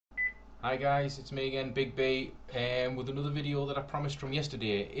Hi guys, it's me again, Big B, with another video that I promised from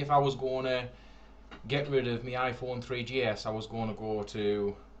yesterday. If I was going to get rid of my iPhone 3GS, I was going to go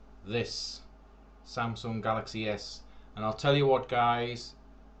to this Samsung Galaxy S. And I'll tell you what guys,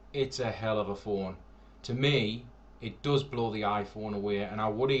 it's a hell of a phone. To me, it does blow the iPhone away, and I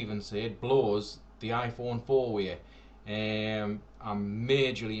would even say it blows the iPhone 4 away. I'm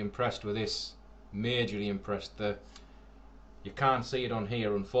majorly impressed with this, majorly impressed. You can't see it on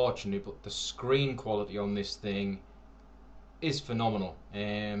here unfortunately, but the screen quality on this thing is phenomenal.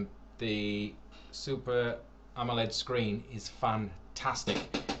 The Super AMOLED screen is fantastic.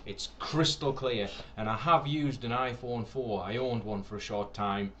 It's crystal clear, and I have used an iPhone 4. I owned one for a short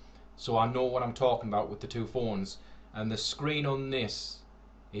time, so I know what I'm talking about with the two phones. And the screen on this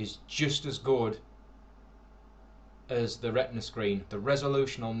is just as good as the Retina screen. The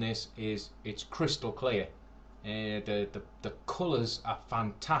resolution on this it's crystal clear. The colours are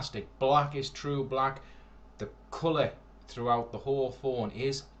fantastic. Black is true black. The colour throughout the whole phone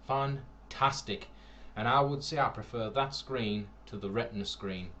is fantastic, and I would say I prefer that screen to the Retina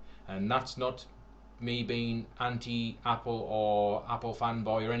screen. And that's not me being anti-Apple or Apple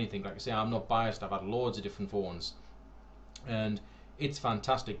fanboy or anything. Like I say, I'm not biased. I've had loads of different phones, and it's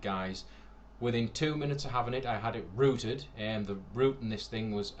fantastic guys. Within 2 minutes of having it, I had it rooted, and the rooting this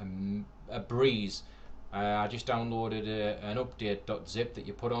thing was a breeze. I just downloaded an UPDATE.ZIP that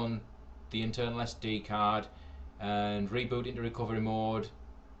you put on the internal SD card and reboot into recovery mode,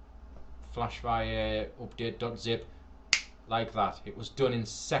 flash via UPDATE.ZIP, like that. It was done in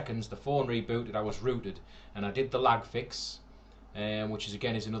seconds. The phone rebooted, I was rooted, and I did the lag fix, which is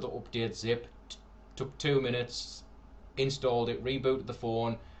again another UPDATE.ZIP. Took 2 minutes, installed it, rebooted the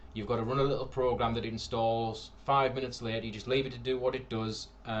phone. You've got to run a little program that it installs. 5 minutes later, you just leave it to do what it does,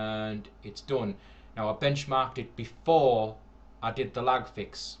 and it's done. Now I benchmarked it before I did the lag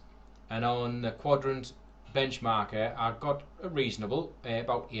fix, and on the quadrant benchmarker I got a reasonable,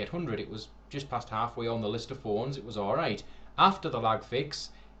 about 800. It was just past halfway on the list of phones. It was alright. After the lag fix,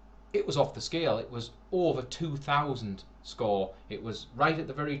 it was off the scale. It was over 2000 score. It was right at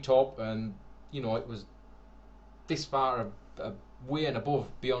the very top, and you know, it was this far way and above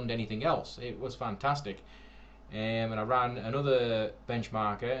beyond anything else. It was fantastic. And I ran another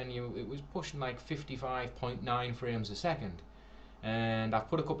benchmarker, and it was pushing like 55.9 frames a second. And I've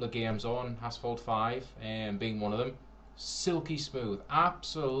put a couple of games on, Asphalt 5 being one of them. Silky smooth,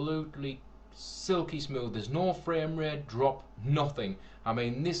 absolutely silky smooth. There's no frame rate drop, nothing. I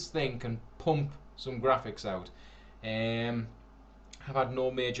mean, this thing can pump some graphics out. I've had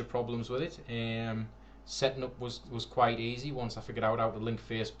no major problems with it. Setting up was quite easy once I figured out how to link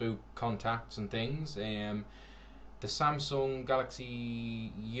Facebook contacts and things. The Samsung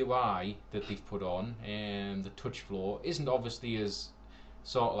Galaxy UI that they've put on, and the touch flow isn't obviously as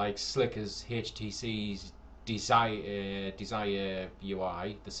sort of like slick as HTC's Desire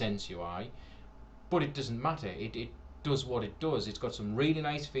UI, the Sense UI, but it doesn't matter. It does what it does. It's got some really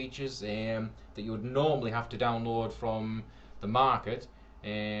nice features that you would normally have to download from the market.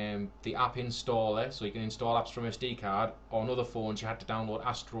 The app installer, so you can install apps from SD card. On other phones you had to download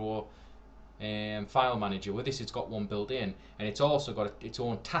Astro file manager. With this, it's got one built in, and it's also got its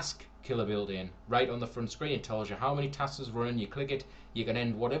own task killer built in. Right on the front screen, it tells you how many tasks is running. You click it, you can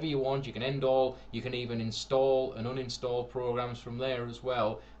end whatever you want. You can end all. You can even install and uninstall programs from there as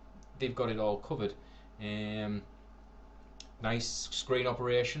well. They've got it all covered. Nice screen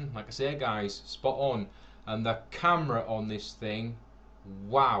operation, like I say guys, spot on. And the camera on this thing,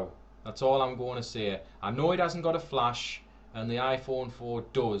 wow, that's all I'm going to say. I know it hasn't got a flash, and the iPhone 4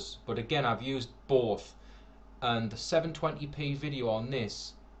 does, but again, I've used both, and the 720p video on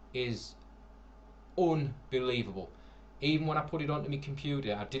this is unbelievable. Even when I put it onto my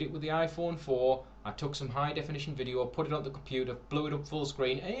computer, I did it with the iPhone 4. I took some high definition video, put it on the computer, blew it up full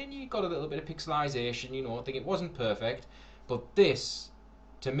screen, and you got a little bit of pixelization. You know, I think it wasn't perfect, but this,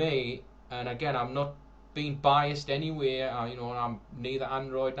 to me, and again, I'm not being biased anywhere. You know, I'm neither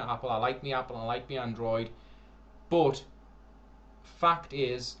Android nor Apple. I like me Apple, I like me Android, but fact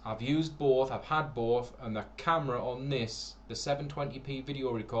is, I've used both, I've had both, and the camera on this, the 720p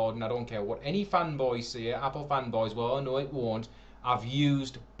video recording, I don't care what any fanboys say, Apple fanboys, well, no it won't, I've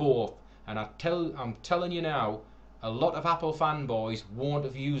used both, and I'm telling you now, a lot of Apple fanboys won't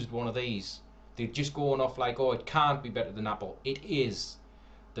have used one of these. They're just going off like, oh, it can't be better than Apple. It is.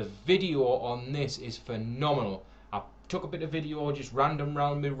 The video on this is phenomenal. I took a bit of video just random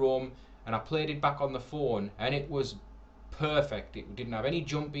round my room, and I played it back on the phone, and it was perfect. It didn't have any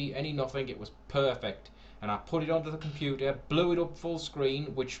jumpy, any nothing. It was perfect. And I put it onto the computer, blew it up full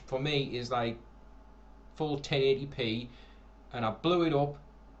screen, which for me is like full 1080p, and I blew it up,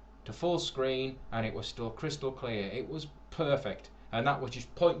 to full screen, and it was still crystal clear. It was perfect, and that was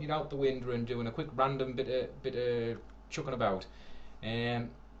just pointing it out the window and doing a quick random bit of chucking about, and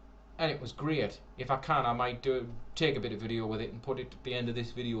it was great. If I can, I might take a bit of video with it and put it at the end of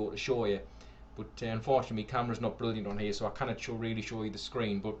this video to show you. But unfortunately, my camera's not brilliant on here, so I cannot really show you the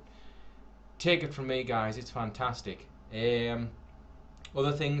screen. But take it from me, guys, it's fantastic.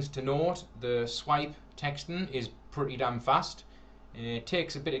 Other things to note: the swipe texting is pretty damn fast. It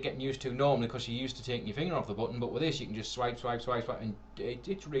takes a bit of getting used to normally because you're used to taking your finger off the button, but with this you can just swipe, swipe, swipe, swipe, and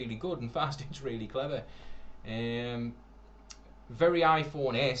it's really good and fast. It's really clever. Very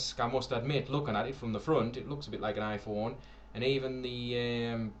iPhone-esque, I must admit. Looking at it from the front, it looks a bit like an iPhone, and even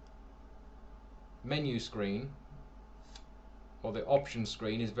the menu screen or the option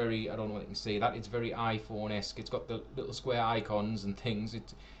screen is very, I don't know what you can see that, it's very iPhone-esque. It's got the little square icons and things.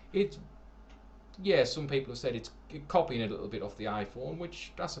 It's yeah, some people have said it's copying a little bit off the iPhone,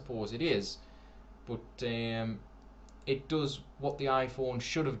 which I suppose it is, but it does what the iPhone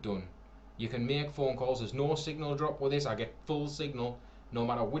should have done. You can make phone calls. There's no signal drop with this. I get full signal no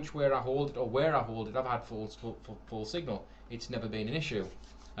matter which way I hold it or where I hold it. I've had full signal. It's never been an issue.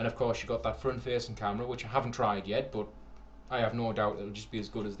 And of course you got that front facing camera, which I haven't tried yet, but I have no doubt it'll just be as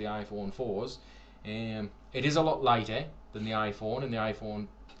good as the iPhone 4s. It is a lot lighter than the iPhone and the iPhone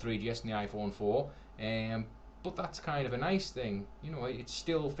 3GS and the iPhone 4, but that's kind of a nice thing. You know, it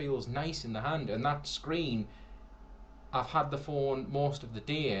still feels nice in the hand. And that screen, I've had the phone most of the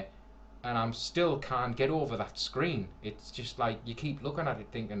day and I'm still can't get over that screen. It's just like you keep looking at it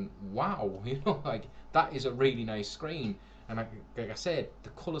thinking, wow, you know, like that is a really nice screen. And like I said, the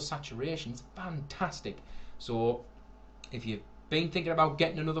colour saturation is fantastic. So if you've been thinking about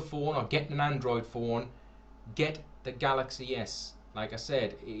getting another phone or getting an Android phone, get the Galaxy S. Like I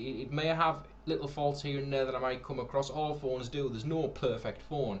said, it may have little faults here and there that I might come across. All phones do. There's no perfect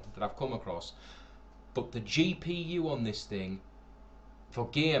phone that I've come across. But the GPU on this thing for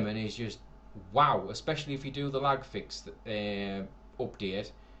gaming is just wow, especially if you do the lag fix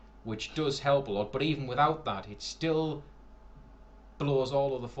update, which does help a lot. But even without that, it still blows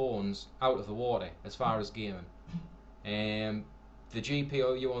all of the phones out of the water as far as gaming. The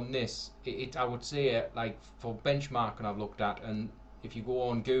GPU on this, I would say, like for benchmarking I've looked at, and if you go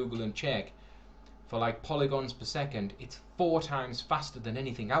on Google and check for like polygons per second, it's 4 times faster than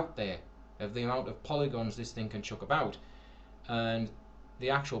anything out there of the amount of polygons this thing can chuck about. And the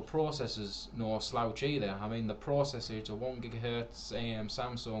actual processor's no slouch either. I mean, the processor, it's a 1 GHz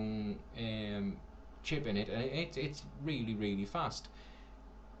Samsung chip in it, and it's really, really fast.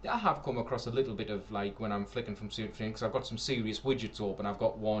 I have come across a little bit of, like, when I'm flicking from certain things, because I've got some serious widgets open. I've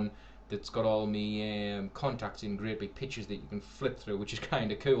got one that's got all my contacts in great big pictures that you can flip through, which is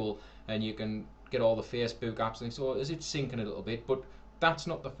kind of cool, and you can get all the Facebook apps and things. So is it syncing a little bit? But that's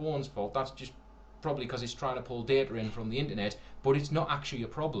not the phone's fault. That's just probably because it's trying to pull data in from the internet, but it's not actually a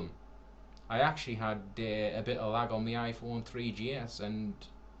problem. I actually had a bit of lag on my iPhone 3GS, and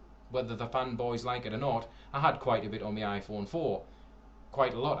whether the fanboys like it or not, I had quite a bit on my iPhone 4.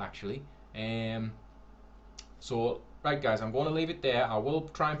 Quite a lot actually. So right guys, I'm going to leave it there. I will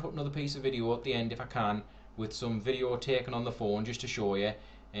try and put another piece of video at the end if I can, with some video taken on the phone just to show you.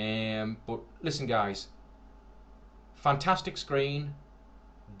 But listen guys, fantastic screen,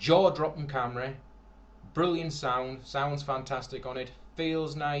 jaw-dropping camera, brilliant sound, sounds fantastic on it,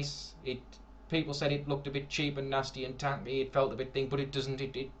 feels nice. People said it looked a bit cheap and nasty and tacky, it felt a bit thing, but it doesn't.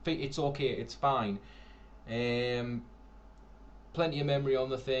 It's okay, it's fine. Plenty of memory on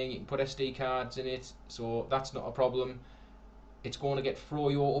the thing. You can put SD cards in it, so that's not a problem. It's going to get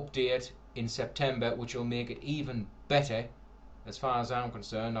Froyo update in September, which will make it even better as far as I'm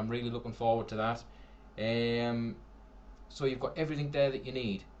concerned. I'm really looking forward to that. So you've got everything there that you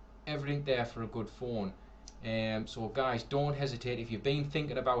need, everything there for a good phone. So guys, don't hesitate. If you've been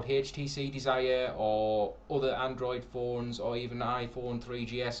thinking about HTC Desire or other Android phones, or even an iPhone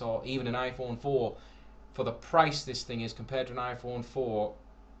 3GS or even an iPhone 4, for the price this thing is compared to an iPhone 4,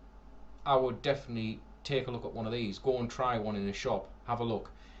 I would definitely take a look at one of these. Go and try one in a shop, have a look.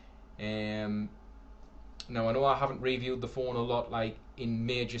 Now I know I haven't reviewed the phone a lot, like in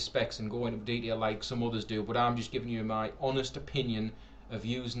major specs and go into detail like some others do, but I'm just giving you my honest opinion of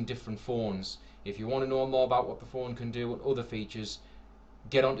using different phones. If you want to know more about what the phone can do and other features,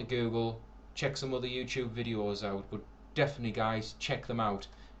 get onto Google, check some other YouTube videos out, but definitely guys, check them out.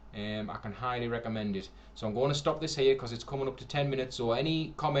 I can highly recommend it. So I'm going to stop this here because it's coming up to 10 minutes, so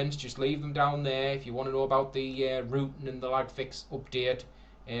any comments, just leave them down there. If you want to know about the routing and the lag fix update,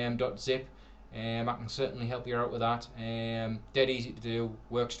 .zip, I can certainly help you out with that. Dead easy to do,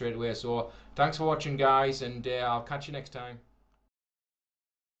 works straight away. So thanks for watching guys, and I'll catch you next time.